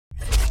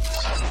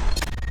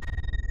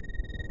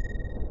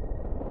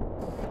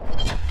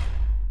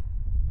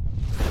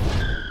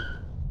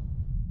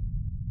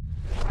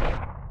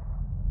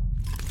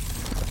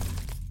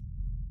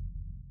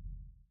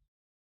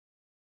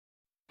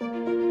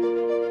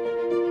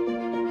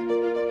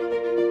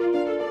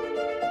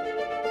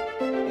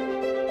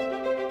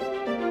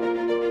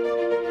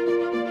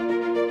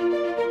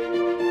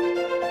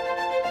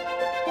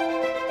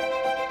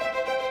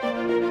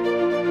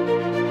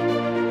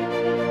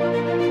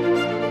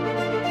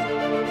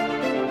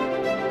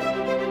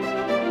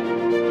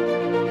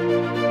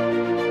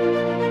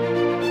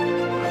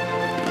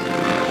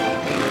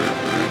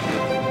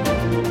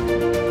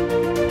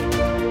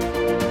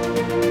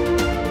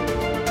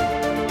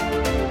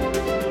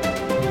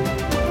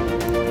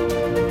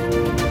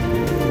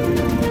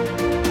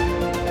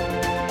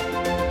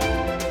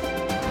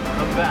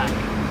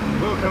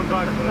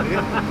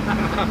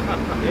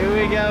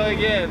go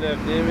again,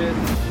 Epidemius.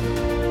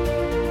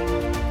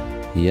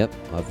 Yep,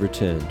 I've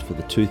returned for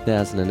the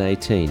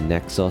 2018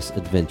 Naxos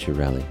Adventure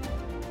Rally.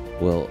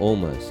 Well,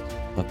 almost.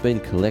 I've been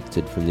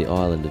collected from the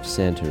island of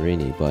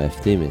Santorini by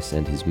Efthymis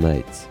and his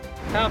mates.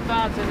 How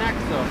far to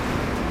Naxos?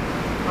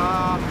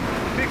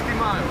 50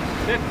 miles.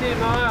 50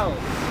 miles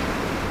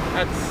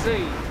at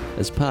sea.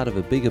 As part of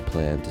a bigger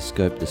plan to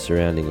scope the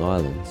surrounding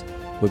islands,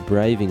 we're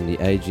braving the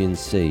Aegean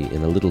Sea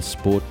in a little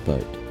sport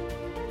boat.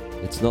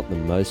 It's not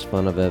the most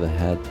fun I've ever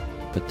had,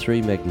 but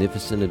 3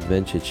 magnificent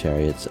adventure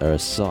chariots are a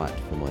sight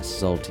for my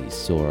salty,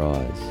 sore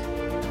eyes.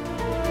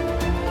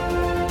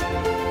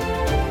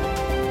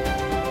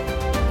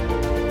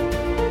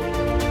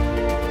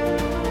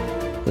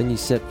 When you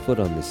set foot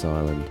on this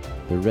island,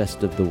 the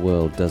rest of the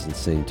world doesn't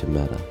seem to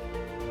matter.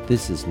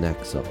 This is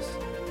Naxos.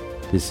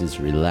 This is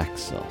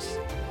Relaxos,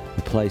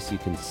 a place you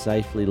can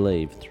safely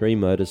leave 3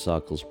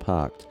 motorcycles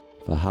parked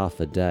for half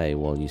a day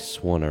while you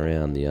swan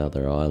around the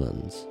other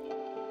islands.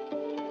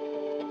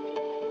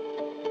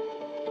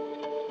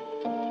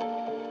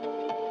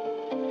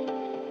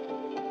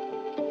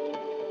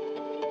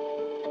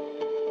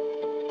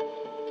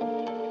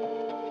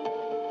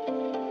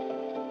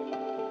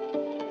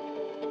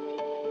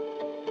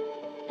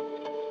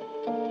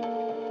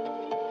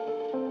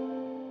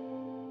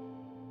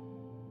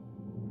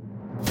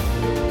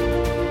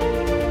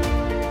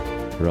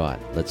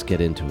 Right, let's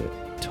get into it.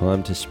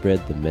 Time to spread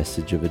the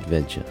message of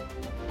adventure.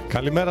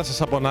 Καλημέρα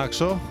σας από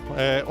Νάξο.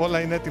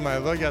 Όλα είναι έτοιμα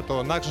εδώ για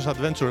το Naxos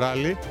Adventure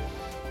Rally,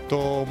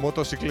 το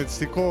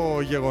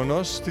μοτοσυκλετιστικό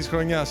γεγονός της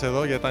χρονιάς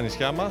εδώ για τα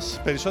νησιά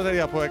μας. Περισσότεροι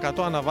από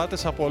 100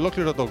 αναβάτες από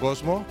ολόκληρο τον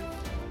κόσμο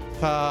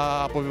θα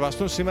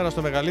αποβιβαστούν σήμερα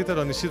στο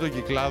μεγαλύτερο νησί των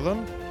Κυκλάδων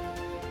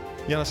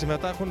για να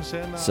συμμετάχουν σε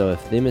ένα... So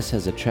Efthymis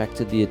has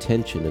attracted the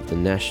attention of the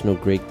National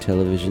Greek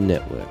Television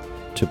Network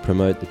to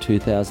promote the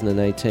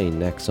 2018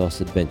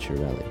 Naxos Adventure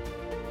Rally.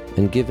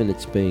 And given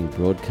it's being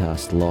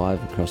broadcast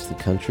live across the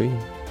country,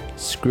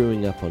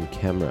 screwing up on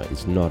camera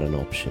is not an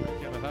option.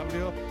 Για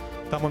μεθαύριο,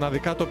 τα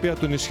μοναδικά τοπία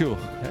του νησιού.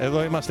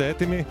 Εδώ είμαστε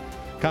έτοιμοι,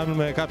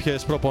 κάνουμε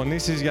κάποιες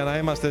προπονήσεις για να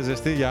είμαστε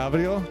ζεστοί για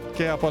αύριο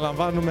και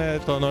απολαμβάνουμε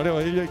τον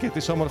ωραίο ήλιο και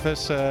τις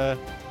όμορφες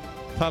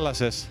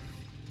θάλασσες.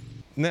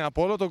 Ναι,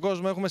 από όλο τον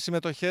κόσμο έχουμε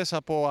συμμετοχές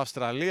από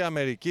Αυστραλία,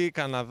 Αμερική,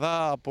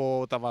 Καναδά,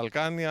 από τα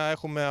Βαλκάνια,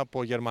 έχουμε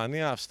από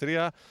Γερμανία,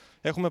 Αυστρία.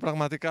 Έχουμε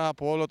πραγματικά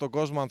από όλο τον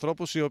κόσμο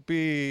ανθρώπους οι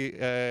οποίοι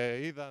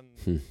είδαν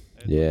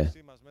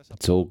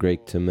it's all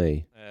Greek to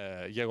me.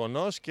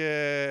 Γεγονός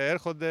και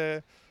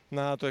έρχονται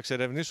να το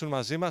εξερευνήσουν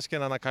μαζί μας και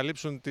να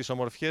ανακαλύψουν τις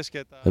ομορφιές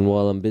και τα... And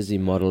while I'm busy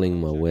modeling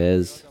my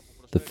wares,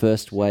 the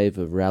first wave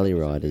of rally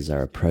riders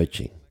are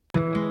approaching.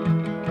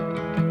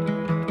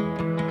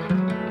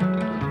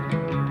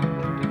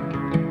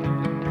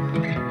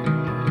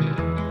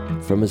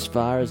 From as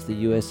far as the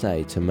USA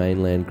to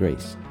mainland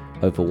Greece,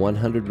 over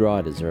 100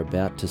 riders are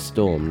about to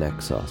storm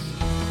Naxos.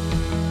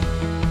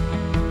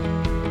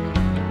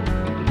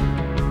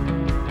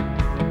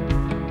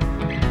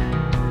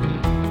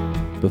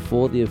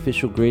 Before the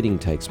official greeting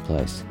takes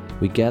place,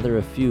 we gather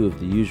a few of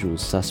the usual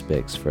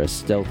suspects for a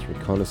stealth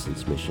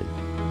reconnaissance mission.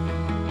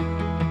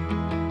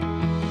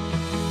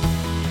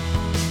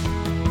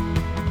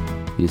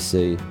 You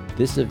see,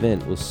 this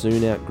event will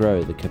soon outgrow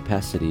the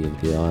capacity of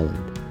the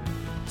island,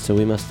 so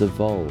we must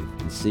evolve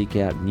and seek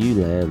out new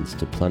lands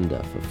to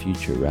plunder for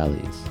future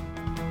rallies.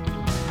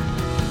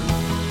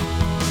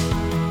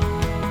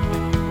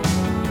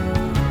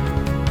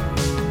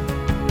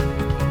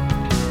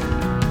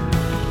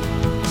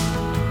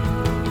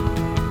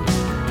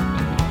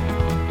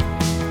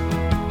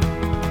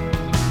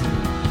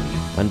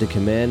 Under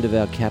command of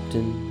our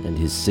captain and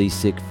his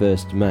seasick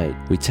first mate,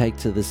 we take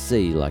to the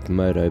sea like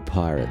moto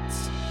pirates.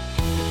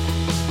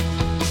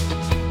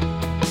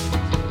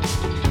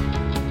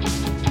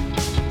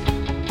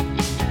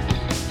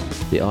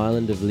 The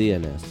island of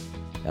Lyoness,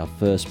 our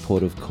first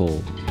port of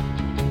call.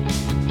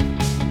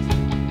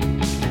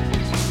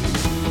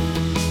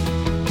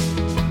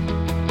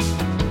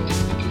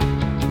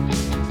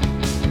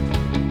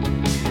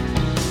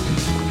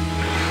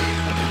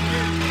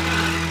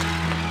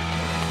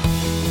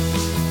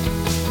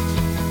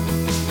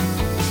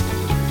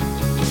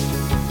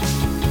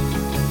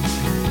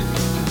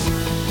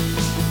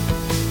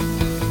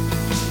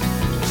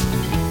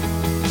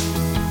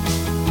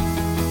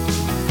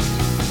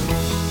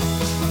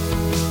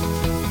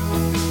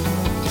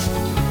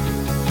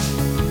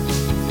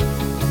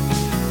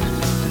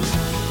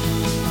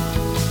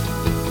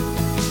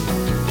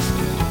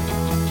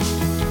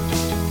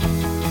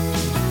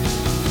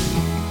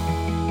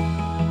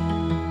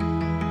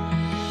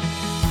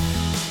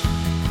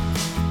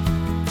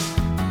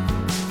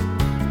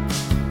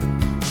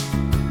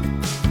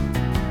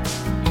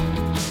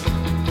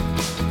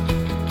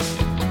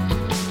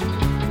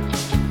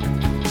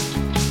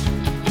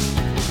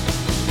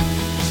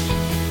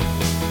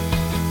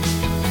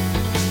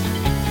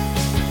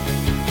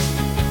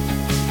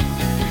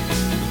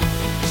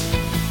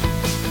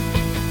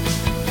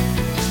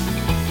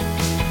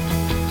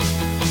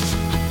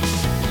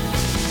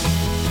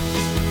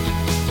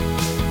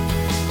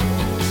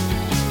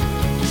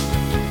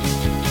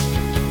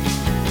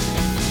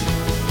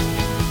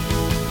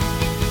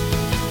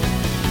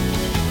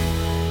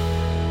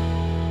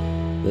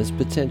 There's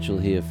potential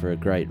here for a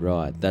great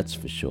ride, that's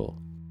for sure.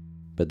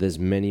 But there's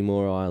many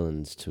more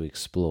islands to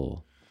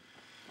explore.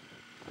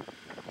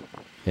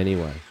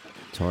 Anyway,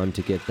 time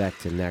to get back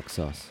to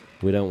Naxos.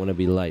 We don't want to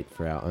be late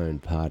for our own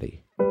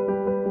party.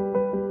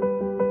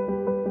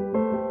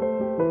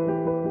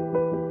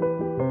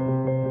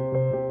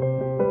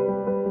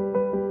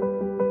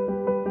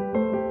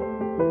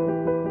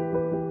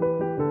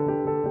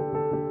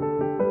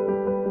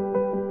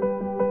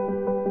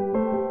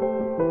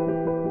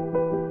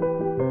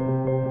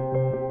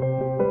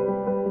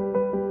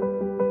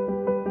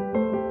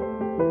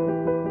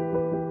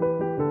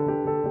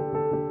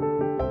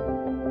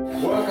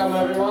 Welcome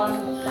everyone.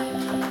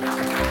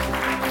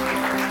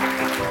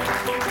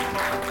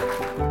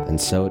 And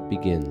so it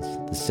begins.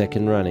 The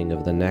second running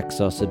of the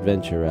Naxos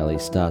Adventure Rally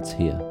starts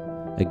here.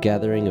 A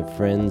gathering of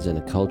friends and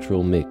a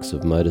cultural mix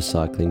of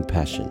motorcycling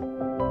passion.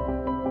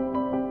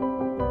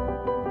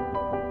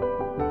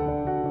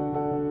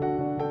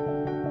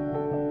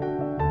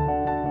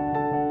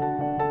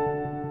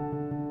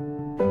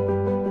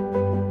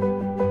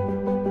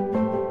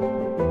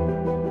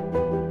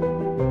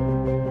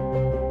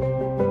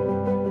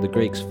 The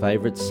Greeks'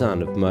 favourite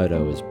son of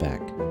moto is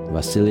back,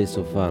 Vasilis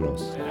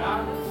Ofanos.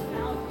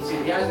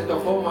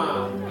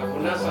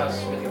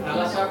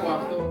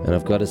 And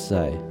I've got to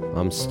say,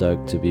 I'm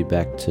stoked to be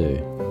back too.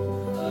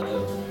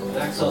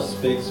 Naxos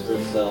speaks for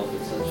itself.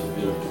 It's such a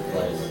beautiful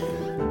place.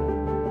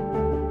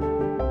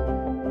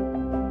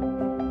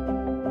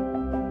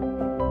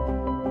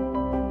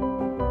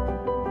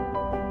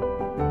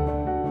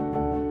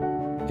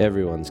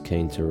 Everyone's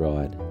keen to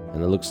ride,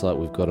 and it looks like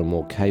we've got a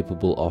more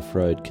capable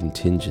off-road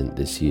contingent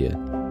this year.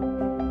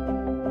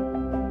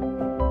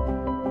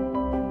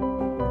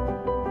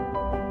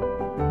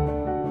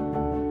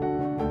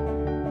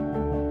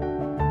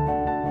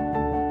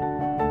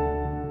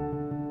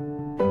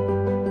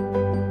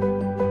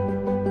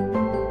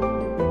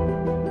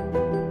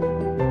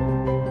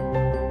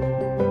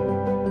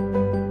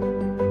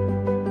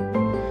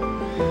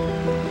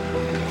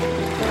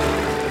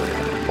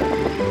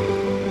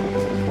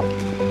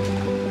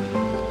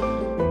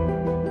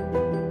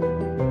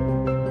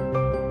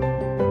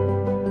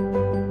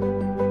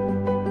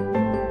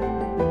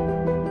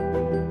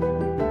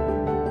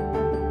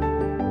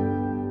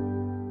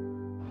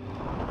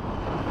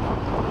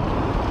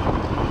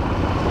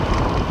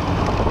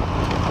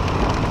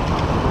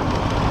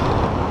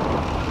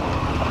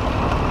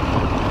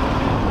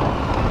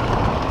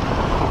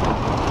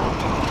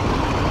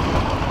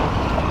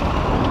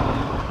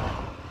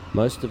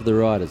 Most of the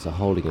riders are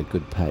holding a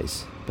good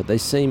pace, but they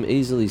seem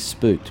easily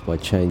spooked by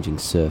changing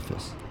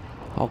surface.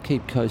 I'll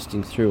keep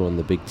coasting through on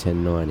the big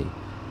 1090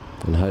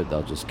 and hope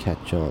they'll just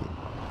catch on.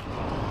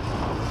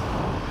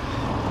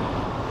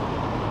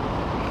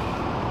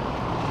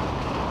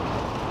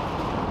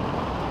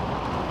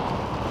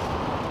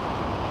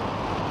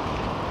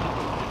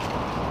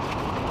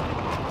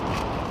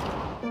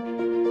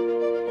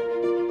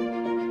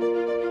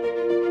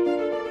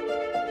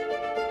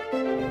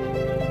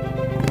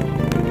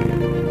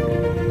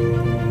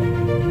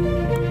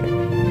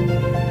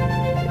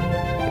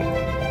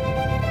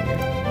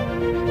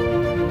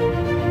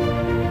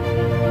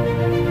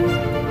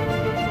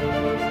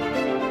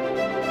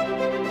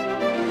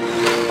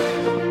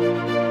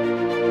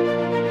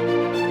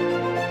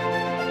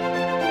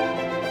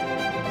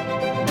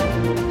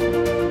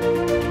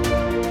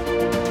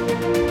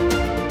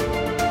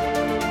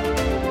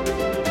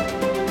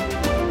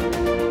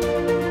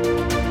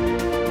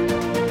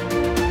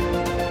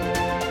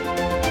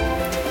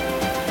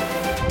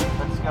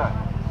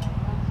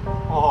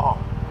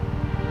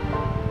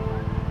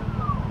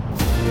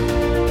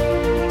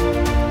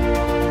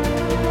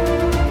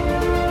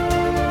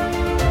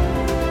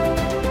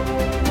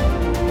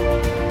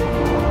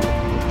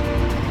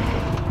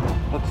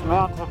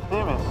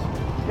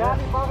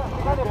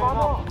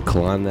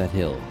 Climb that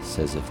hill,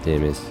 says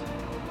Efthymis.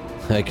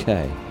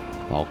 Okay,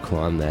 I'll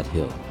climb that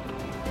hill.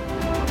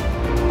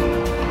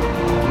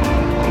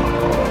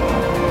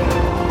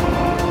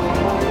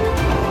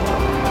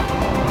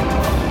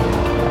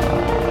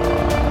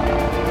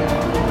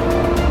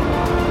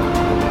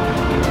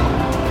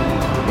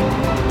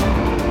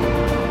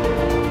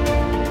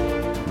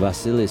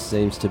 Vasilis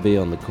seems to be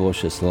on the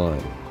cautious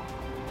line.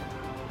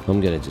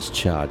 I'm gonna just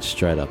charge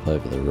straight up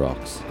over the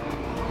rocks.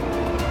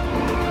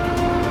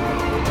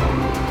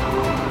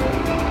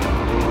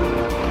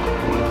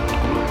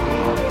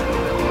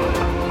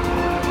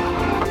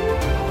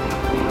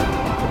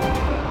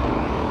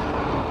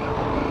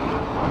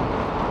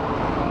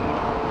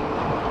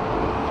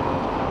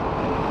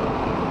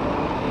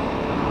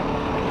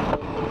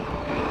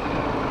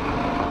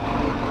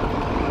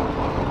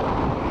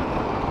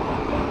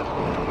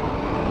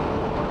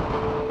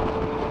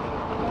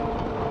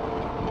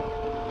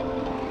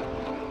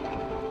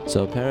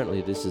 So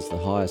apparently this is the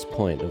highest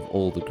point of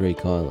all the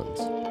Greek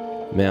islands.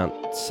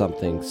 Mount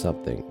something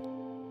something.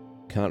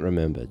 Can't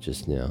remember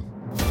just now.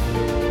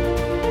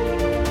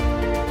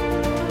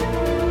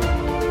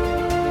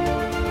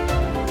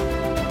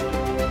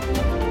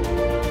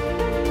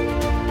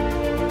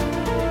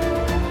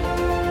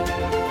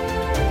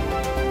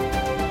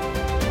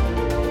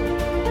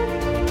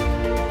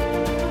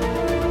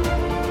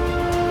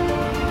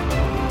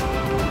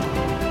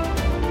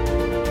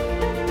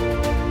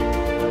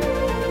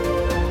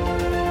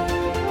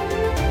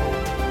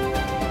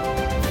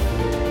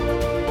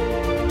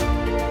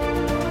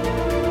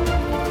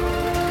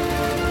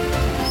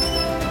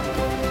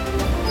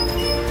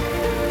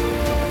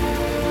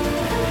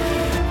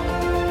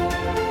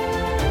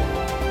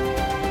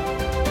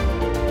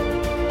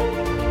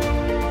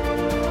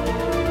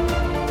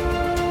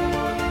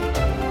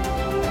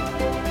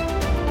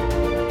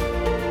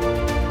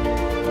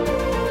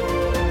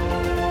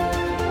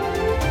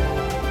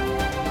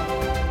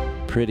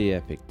 pretty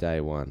epic day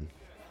one,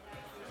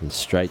 and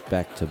straight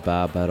back to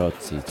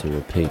Barbarozzi to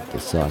repeat the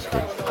cycle.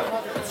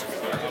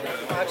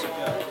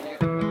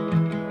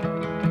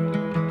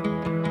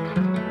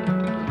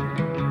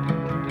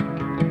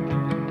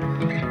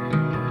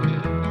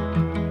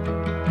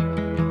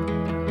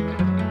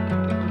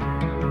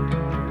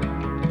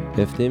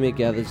 Efthimi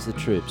gathers the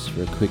troops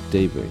for a quick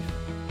debrief.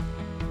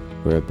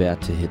 We're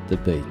about to hit the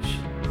beach.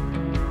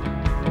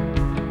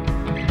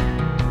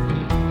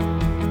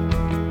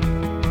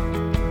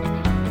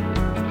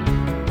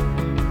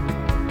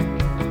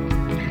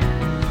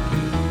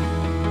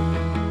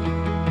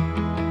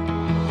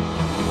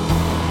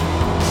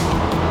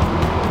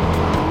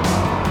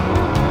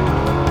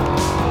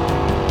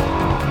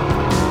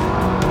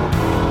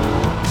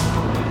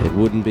 It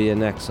wouldn't be a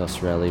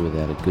Naxos rally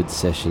without a good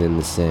session in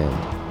the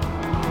sand.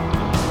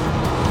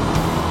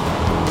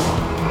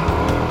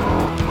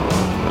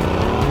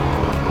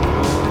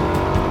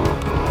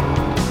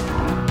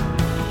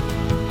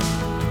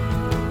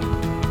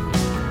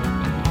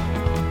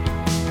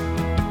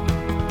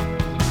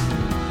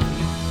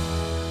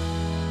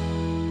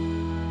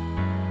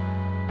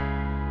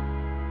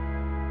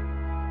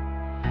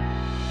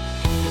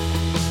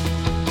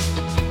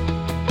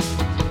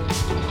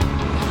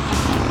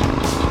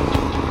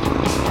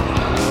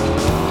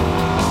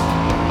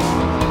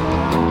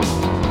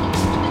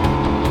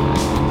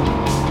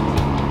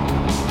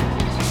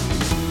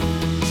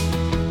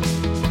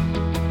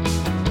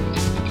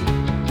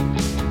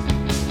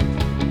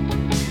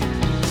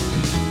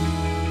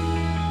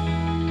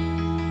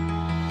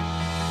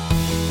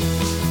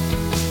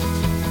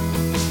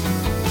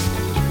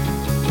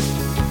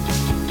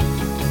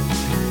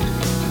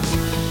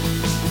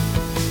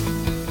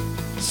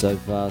 So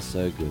far,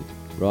 so good.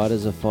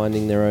 Riders are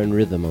finding their own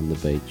rhythm on the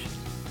beach,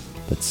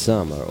 but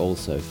some are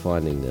also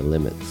finding their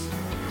limits.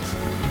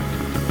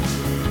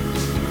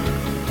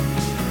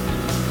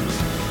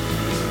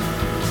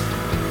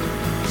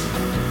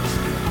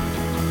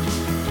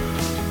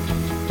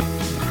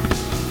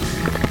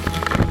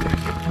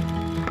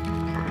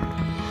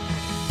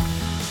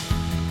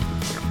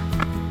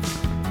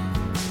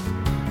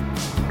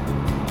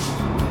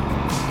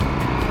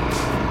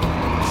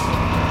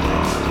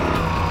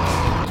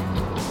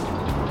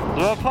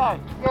 You okay?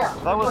 Yeah.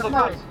 That was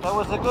nice. That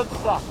was a good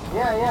start.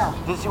 Yeah.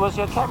 Was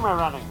your camera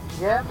running?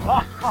 Yeah.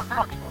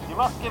 You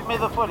must give me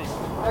the footage.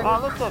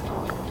 Now listen,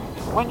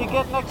 when you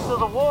get next to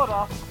the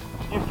water,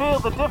 you feel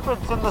the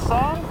difference in the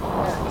sand.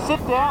 Yeah.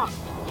 Sit down.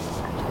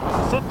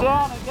 Sit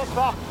down and get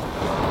back.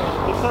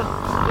 Because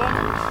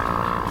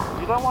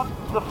then you don't want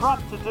the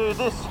front to do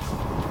this.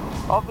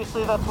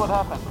 Obviously that's what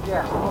happened.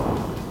 Yeah.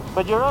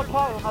 But you're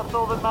okay, and that's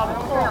all that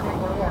matters.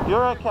 Yeah.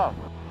 You're okay.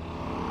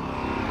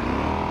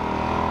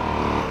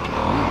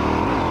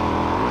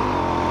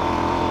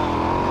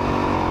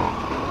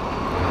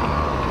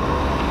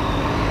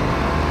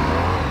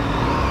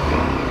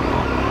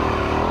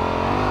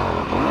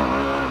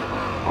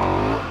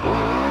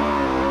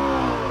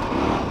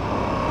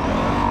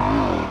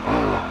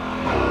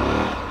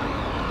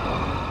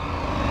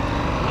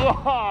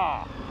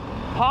 Yeah!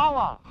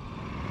 Power!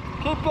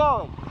 Keep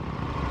going!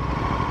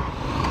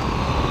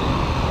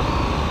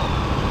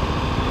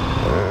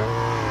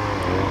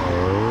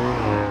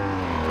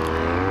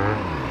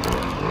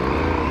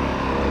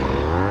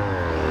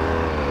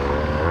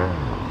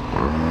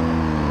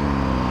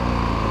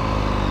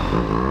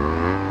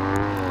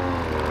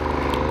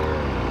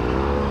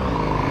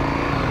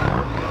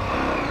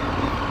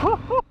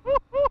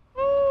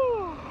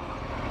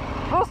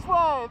 This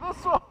way!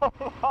 This way!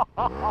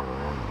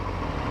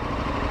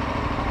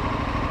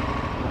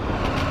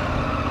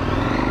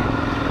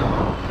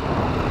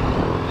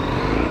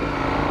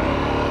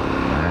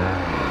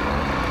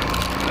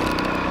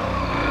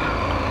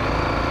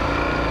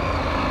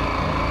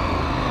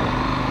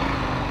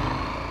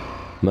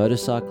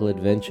 Motorcycle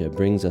adventure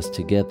brings us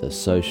together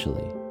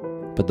socially,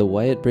 but the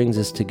way it brings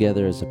us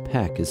together as a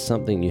pack is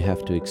something you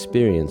have to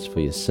experience for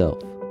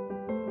yourself.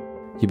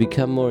 You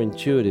become more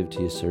intuitive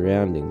to your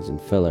surroundings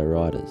and fellow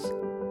riders.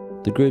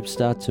 The group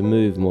start to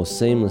move more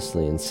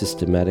seamlessly and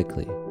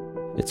systematically.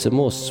 It's a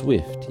more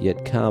swift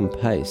yet calm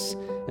pace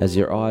as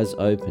your eyes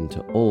open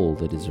to all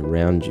that is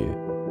around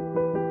you.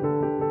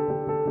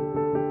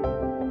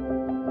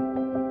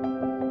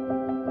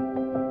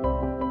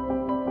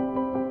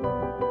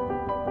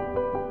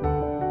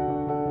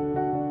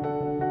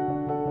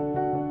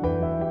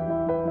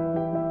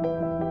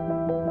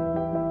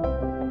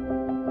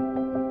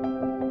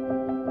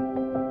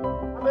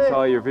 I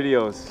saw your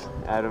videos,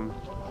 Adam,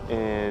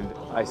 and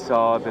I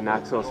saw the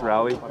Naxos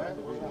Rally,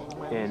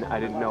 and I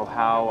didn't know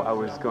how I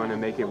was going to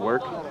make it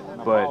work,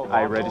 but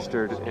I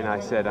registered and I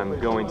said I'm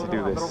going to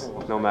do this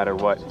no matter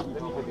what.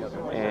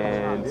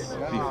 And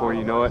before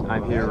you know it,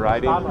 I'm here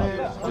riding,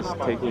 just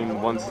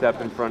taking one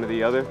step in front of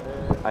the other.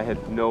 I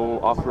had no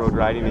off-road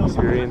riding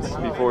experience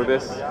before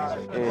this,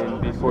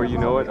 and before you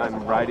know it,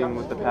 I'm riding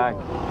with the pack.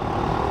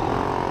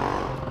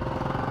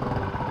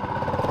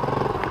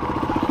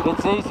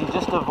 It's easy,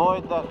 just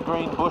avoid that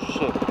green bush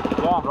shit.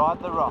 Yeah. Ride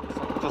the rocks.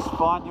 Just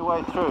find your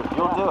way through.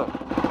 You'll do it.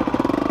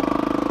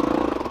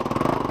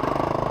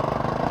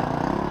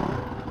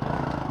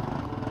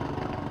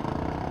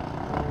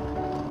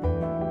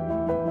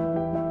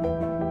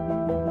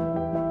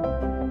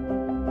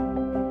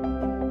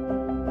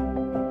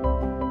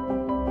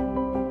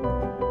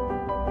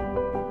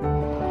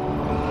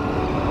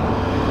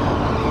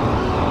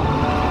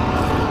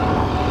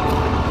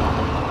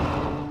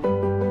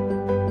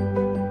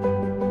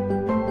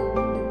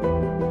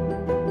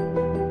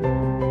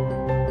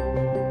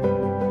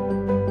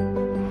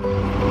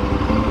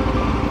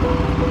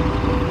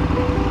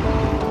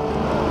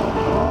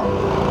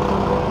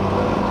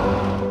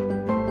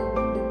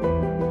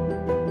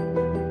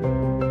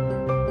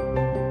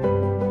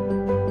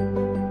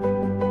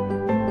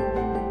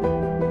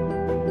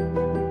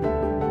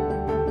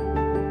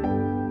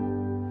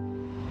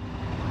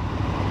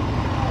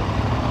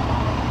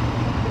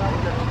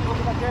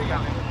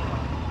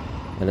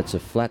 and it's a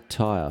flat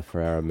tyre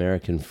for our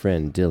American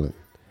friend Dylan,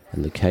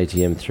 and the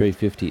KTM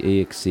 350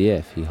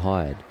 EXCF he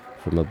hired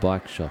from a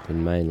bike shop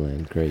in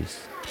mainland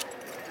Greece.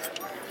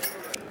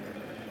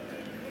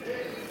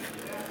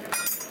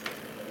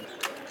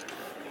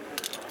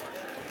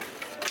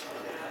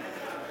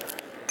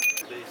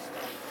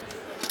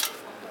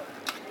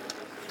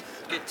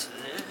 Get to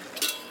there.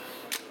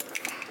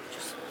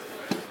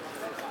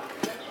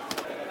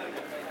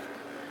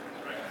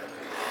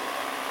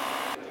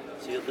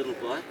 See your little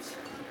bites?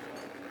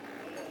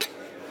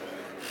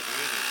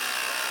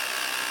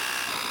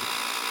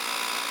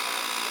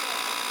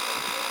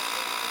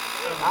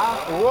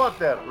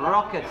 Water.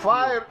 Rocket.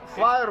 Fire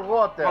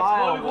water.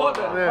 Holy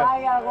water.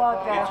 Fire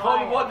water. It's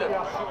holy water.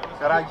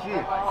 Rachi.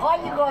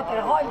 Holy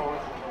water, holy.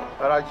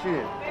 Rachi.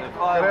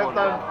 Fire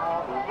Cretan.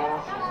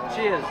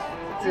 Cheers.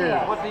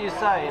 Cheers. What do you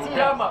say? In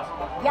Yamas.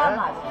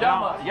 Yamas.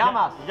 Yamas.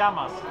 Yamas.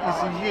 Yamas.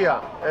 Ησυχία.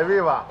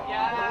 Evviva.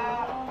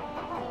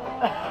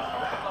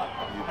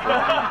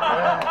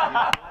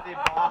 Bloody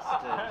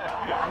bastard.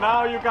 Now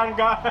you can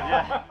go.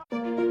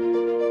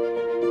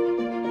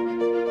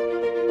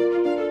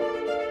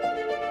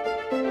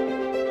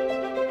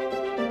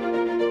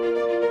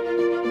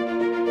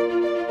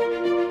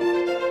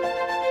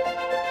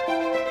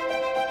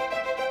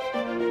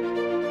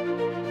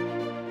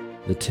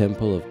 The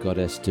temple of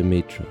goddess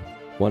Demetra,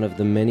 one of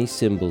the many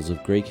symbols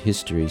of Greek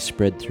history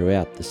spread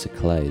throughout the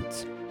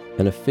Cyclades,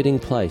 and a fitting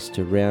place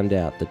to round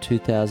out the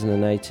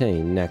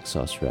 2018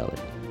 Naxos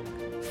Rally.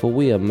 For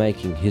we are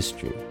making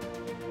history,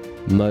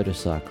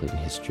 motorcycling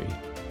history.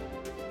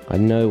 I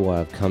know why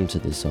I've come to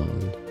this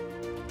island.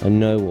 I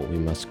know what we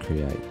must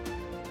create.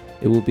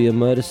 It will be a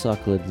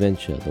motorcycle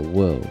adventure the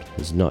world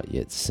has not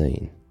yet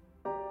seen.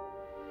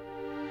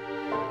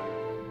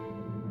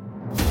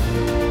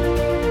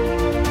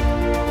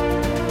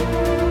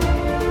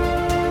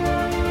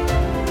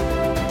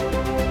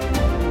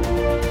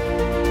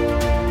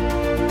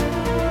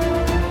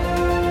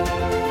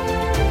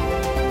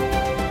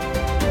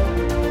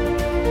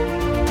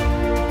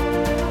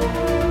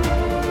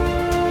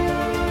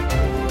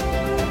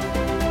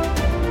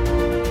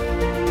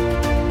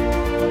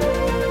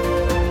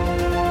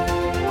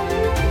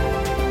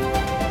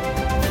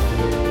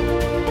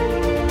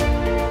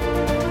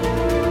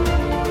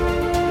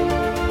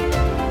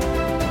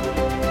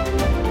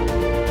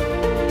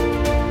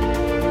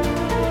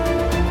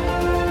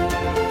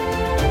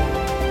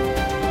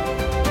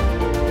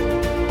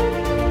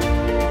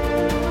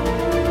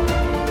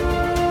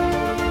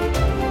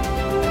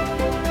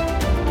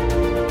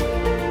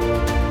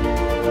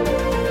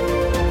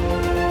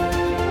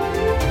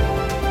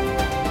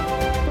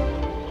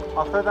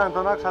 Αυτό ήταν το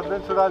Naxos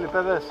Adventure Rally,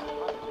 παιδες.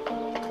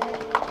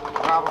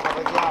 Μπράβο στα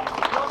παιδιά.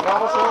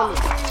 Μπράβο σε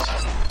όλους.